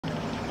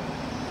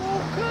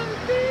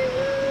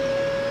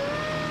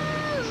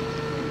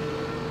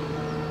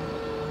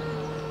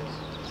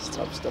It's the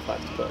type of stuff I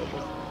have to put up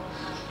with.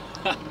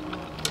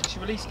 She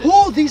released it.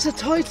 Oh, these are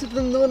tighter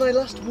than when I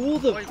last wore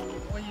them.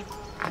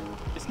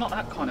 It's not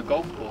that kind of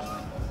golf course,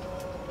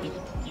 mate.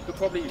 You could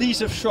probably... These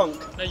have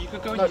shrunk. No, you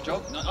could go in your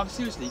jog. No, I'm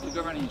seriously, you could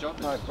go around in your jog.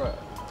 No, bro.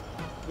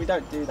 We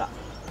don't do that.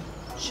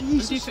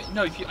 Jesus.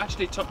 No, if you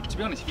actually, to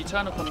be honest, if you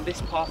turn up on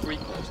this par 3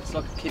 course, it's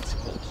like a kid's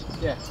course.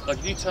 Yeah. Like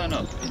if you turn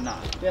up in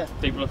that, yeah,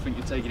 people will think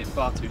you're taking it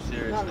far too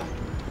seriously. No.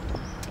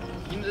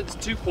 You know, there's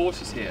 2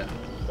 courses here.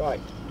 Right.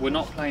 We're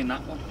not playing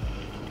that one.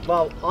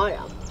 Well, I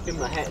am, in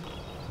my head.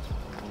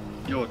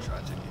 You're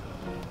tragic.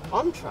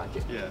 I'm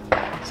tragic? Yeah.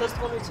 So that's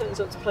the one who turns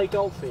up to play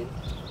golf in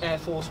Air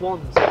Force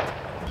Ones.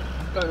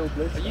 Going all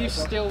blue. Are you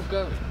still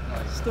going?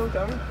 Like, still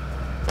going.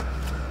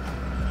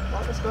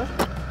 Right, let's go.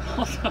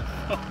 What the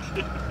fuck?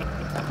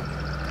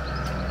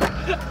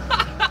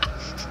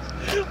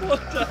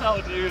 What the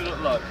hell do you look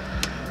like?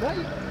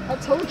 Mate, I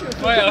told you.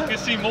 Wait, I can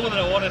see more than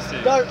I want to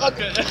see. No,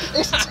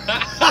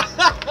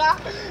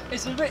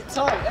 it's a bit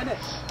tight, isn't it?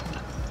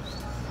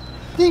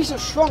 These are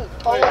shrunk.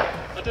 Wait,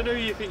 I don't know who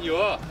you think you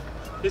are.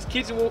 There's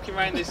kids walking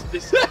around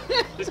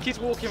there's kids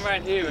walking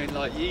around here in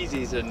like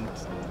Yeezys and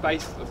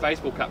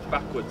baseball caps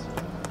backwards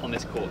on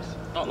this course.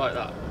 Not like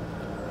that.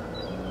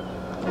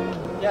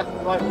 Yeah,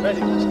 right,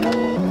 ready, let's go.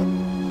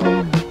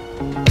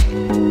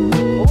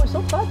 Oh, it's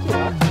not bad, you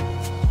know.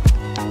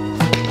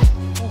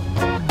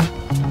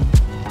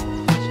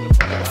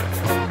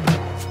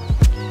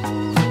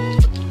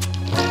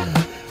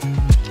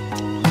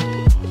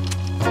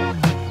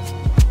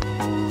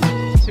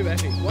 Too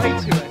heavy, way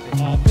too heavy.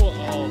 Oh,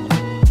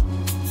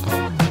 it's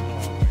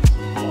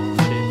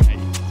locked in,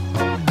 mate.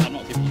 I'm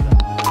not giving you that.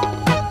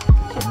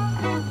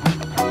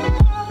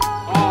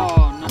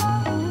 Oh, no.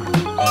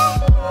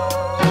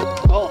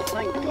 Oh,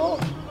 thank God.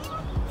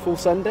 Full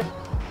send it?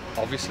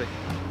 Obviously,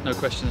 no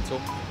question at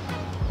all.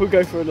 We'll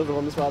go for another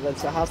one as well then.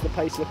 So how's the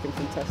pace looking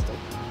from testing?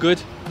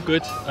 Good,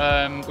 good.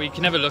 Well, you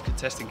can never look at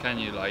testing, can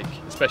you? Like,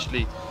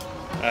 especially,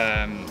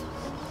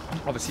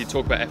 obviously you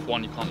talk about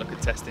F1, you can't look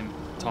at testing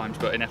times,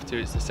 but in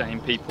F2 it's the same.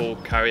 People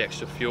carry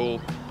extra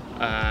fuel.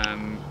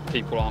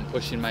 People aren't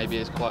pushing maybe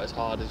as quite as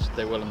hard as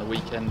they will on the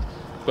weekend.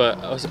 But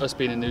us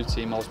being a new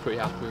team, I was pretty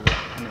happy with it.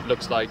 And it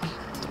looks like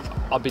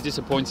I'll be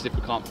disappointed if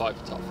we can't fight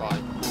for top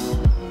 5.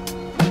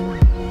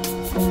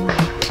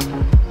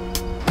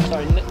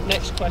 Sorry,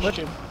 next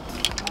question.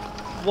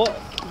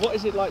 What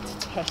is it like to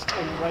test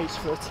and race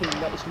for a team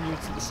that is new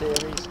to the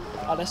series?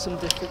 Are there some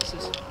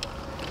differences?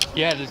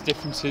 Yeah, there's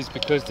differences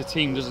because the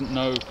team doesn't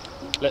know,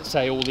 let's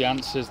say, all the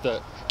answers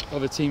that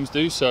other teams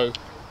do. So,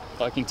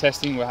 like in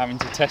testing, we're having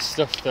to test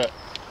stuff that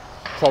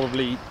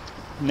probably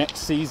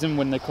next season,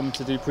 when they come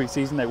to do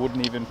pre-season, they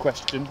wouldn't even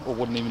question or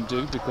wouldn't even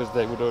do because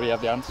they would already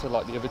have the answer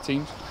like the other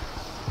teams.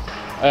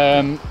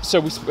 So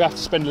we have to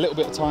spend a little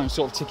bit of time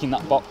sort of ticking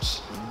that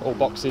box or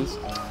boxes.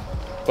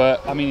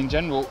 But I mean, in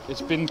general,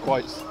 it's been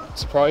quite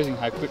surprising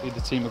how quickly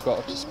the team have got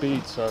up to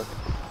speed. So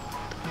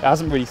it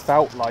hasn't really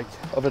felt like,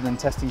 other than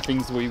testing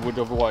things that we would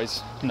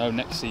otherwise know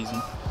next season,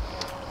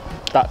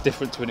 that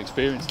different to an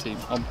experienced team.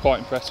 I'm quite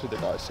impressed with the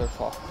guys so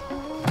far.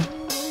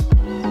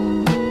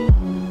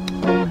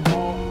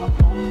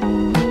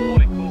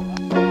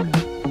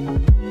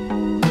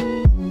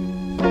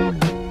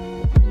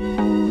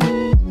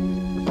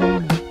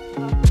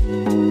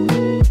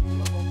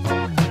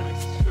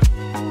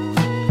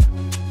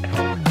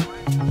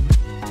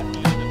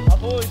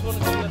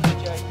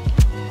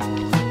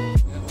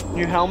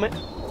 New helmet?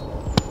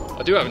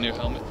 I do have a new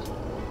helmet.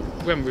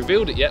 We haven't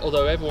revealed it yet,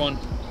 although everyone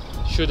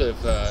should have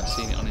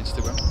seen it on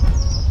Instagram.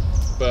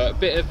 But a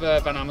bit of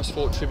Van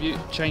Amersfoort tribute,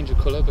 change of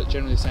colour, but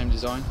generally the same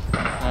design.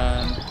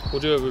 We'll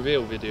do a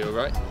reveal video,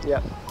 right?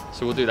 Yeah.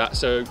 So we'll do that.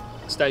 So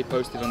stay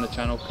posted on the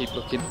channel, keep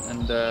looking,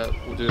 and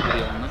we'll do a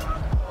video on that.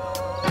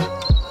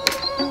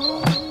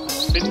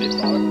 Spin it,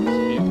 bro.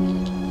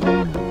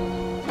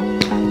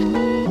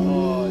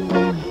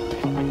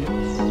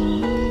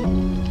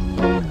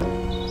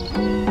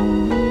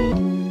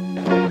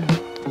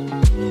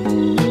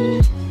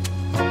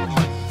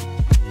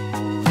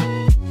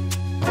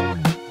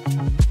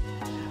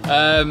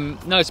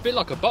 No, it's a bit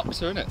like a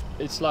boxer, isn't it?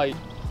 It's like,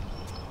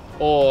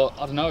 or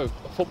I don't know,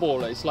 a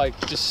footballer. It's like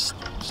just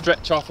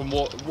stretch off and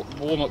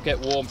warm up, get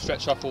warm,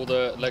 stretch off all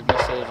the leg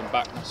muscles and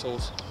back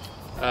muscles,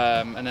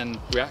 and then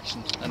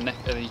reaction and neck,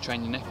 and then you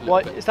train your neck a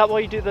little bit. Is that why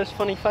you do those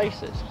funny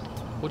faces?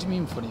 What do you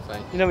mean funny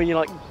face? You know when you're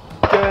like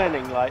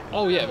gurning, like.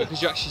 Oh yeah,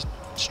 because you're actually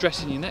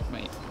stressing your neck,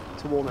 mate.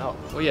 To warm it up.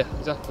 Well, yeah,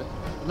 exactly.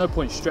 There's no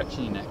point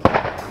stretching your neck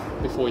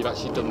before you've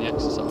actually done the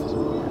exercise.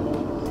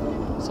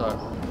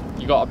 So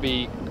you got to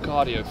be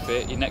cardio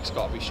fit, your neck's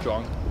got to be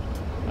strong,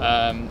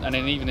 and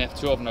then even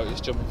F2, I've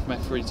noticed jumping from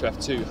F3 to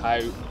F2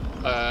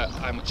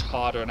 how much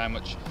harder and how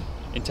much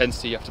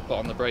intensity you have to put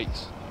on the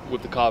brakes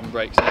with the carbon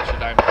brakes and extra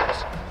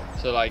downforce.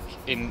 So like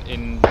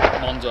in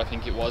Monza, I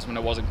think it was, when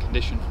I wasn't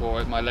conditioned for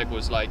it, my leg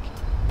was like,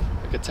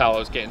 I could tell I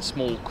was getting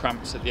small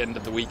cramps at the end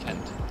of the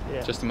weekend,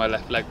 just in my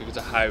left leg because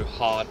of how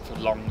hard for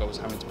long I was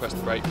having to press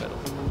the brake pedal.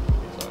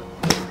 So,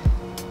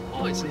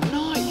 it's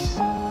nice.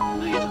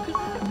 Mate, look at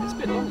that. It's a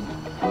bit long.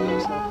 No,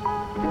 it's not.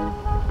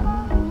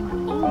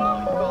 Oh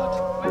my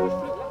god. Where do you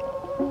flip that?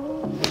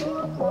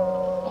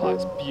 Oh,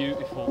 it's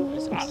beautiful.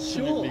 It's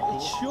absolutely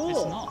gorgeous. Sure.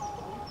 It's not.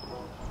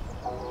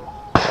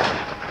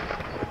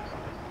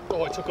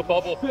 Oh, it took a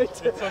bobble. It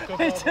took a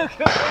big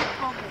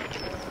bobble.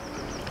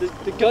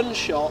 The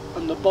gunshot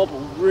and the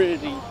bobble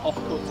really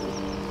off-putting.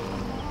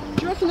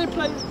 Do you reckon they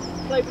play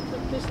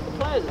with this to the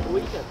players at the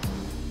weekend?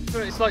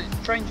 It's like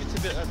trained you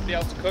to be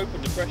able to cope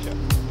under pressure.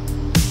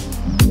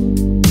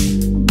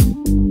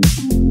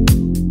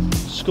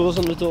 Scores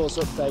on the doors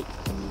update.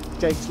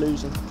 Jake's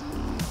losing,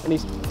 and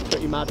he's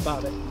pretty mad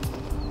about it.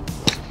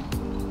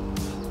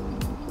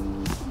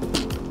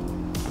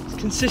 It's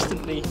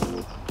consistently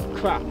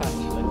crap,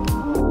 actually.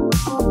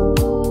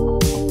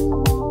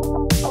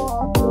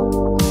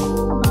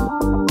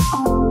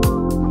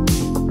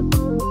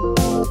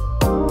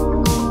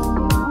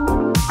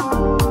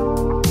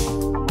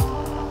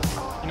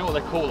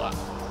 Call that a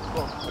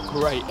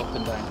great up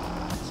and down.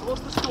 So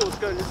what's the scores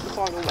going into the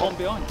final One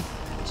behind.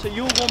 So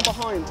you're one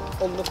behind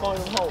on the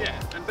final hole? Yeah,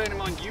 and bear in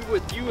mind you were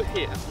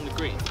here on the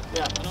green.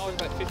 Yeah. And I was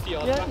about 50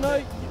 yards back.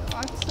 No,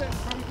 I'd say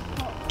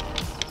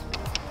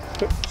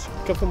a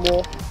couple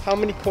more. How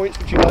many points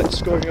would you like to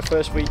score in your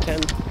first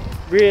weekend?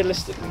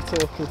 Realistically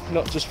talking,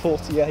 not just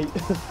 48.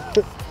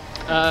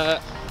 I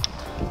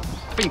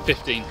think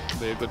 15 would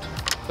be a good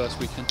first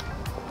weekend.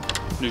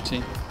 New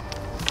team.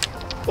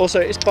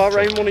 Also, is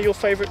Bahrain one of your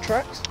favourite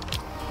tracks?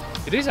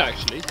 It is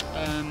actually.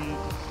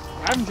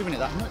 I haven't driven it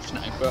that much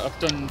now, but I've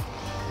done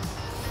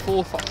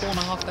four and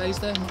a half days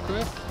there in my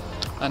career,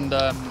 and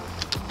yeah,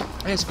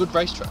 it's a good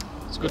racetrack.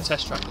 It's a good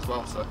test track as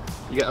well, so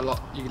you get a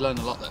lot. You learn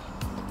a lot there.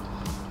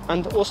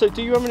 And also,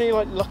 do you have any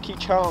like lucky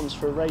charms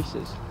for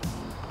races?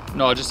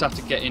 No, I just have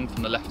to get in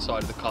from the left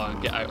side of the car and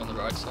get out on the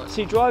right side.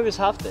 See, drivers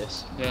have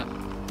this. Yeah,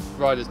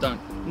 riders don't.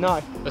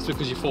 No. That's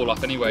because you fall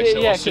off anyway.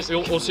 Yeah,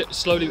 so also,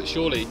 slowly but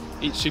surely,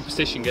 each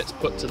superstition gets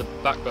put to the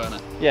back burner.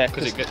 Yeah.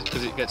 Because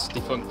it gets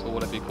defunct, or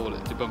whatever you call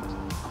it, debunked.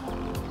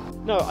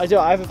 No, I do.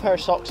 I have a pair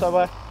of socks I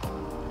wear.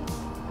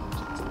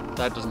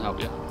 That doesn't help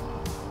you.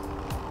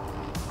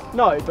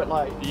 No, but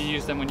like. You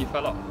use them when you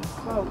fell off.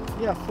 Well,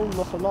 yeah, I've fallen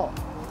off a lot.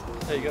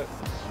 There you go.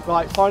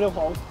 Right, final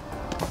hole.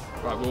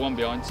 Right, we're one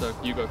behind, so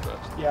you go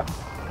first. Yeah.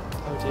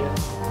 Oh dear.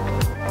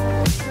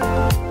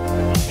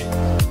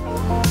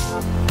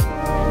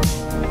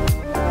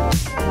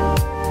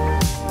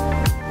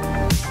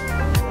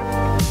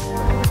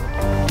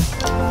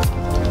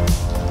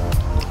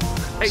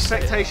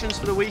 Expectations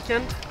for the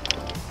weekend?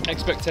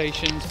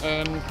 Expectations,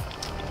 aim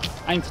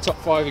for top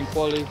 5 in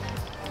quali,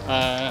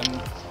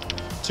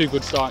 2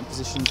 good starting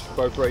positions for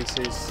both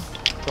races,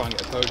 try and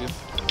get a podium.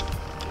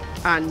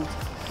 And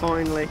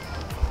finally,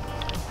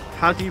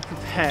 how do you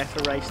prepare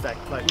for race day?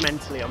 Like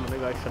mentally, I'm going to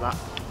go for that.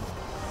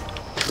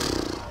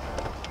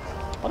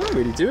 I don't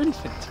really do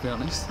anything, to be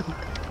honest.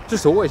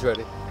 Just always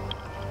ready.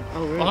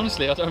 Oh really?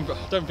 Honestly, I don't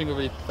think I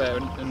really prepare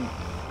in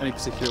any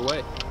particular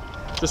way.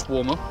 Just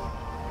warm up,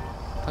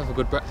 have a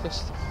good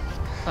breakfast.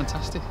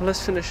 Fantastic. Well,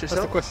 let's finish this up.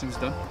 That's the questions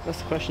done. That's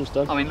the questions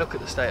done. I mean, look at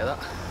the state of that.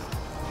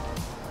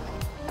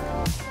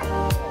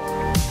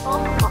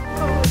 I'm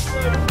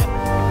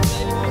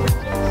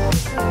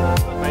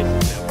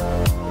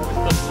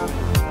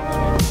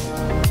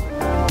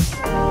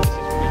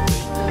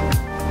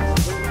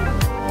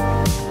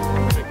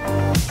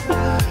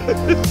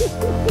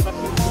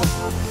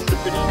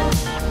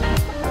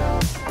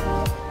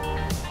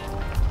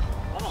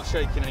not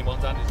shaking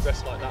anyone's hand who's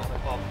dressed like that on a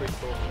par 3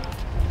 course.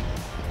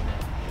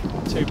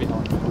 2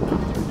 behind.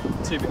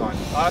 2 behind.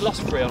 I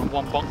lost 3 on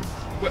 1 bonk.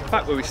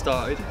 Back where we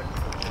started.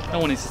 No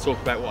one needs to talk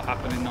about what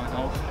happened in 9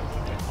 holes.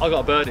 I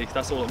got a birdie,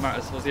 that's all that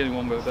matters. I was the only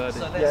one with a birdie.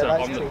 Yeah, so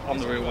I'm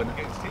the real winner.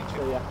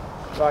 So, yeah.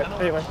 Right,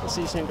 anyway, I'll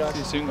see you soon, guys. See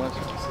you soon, guys.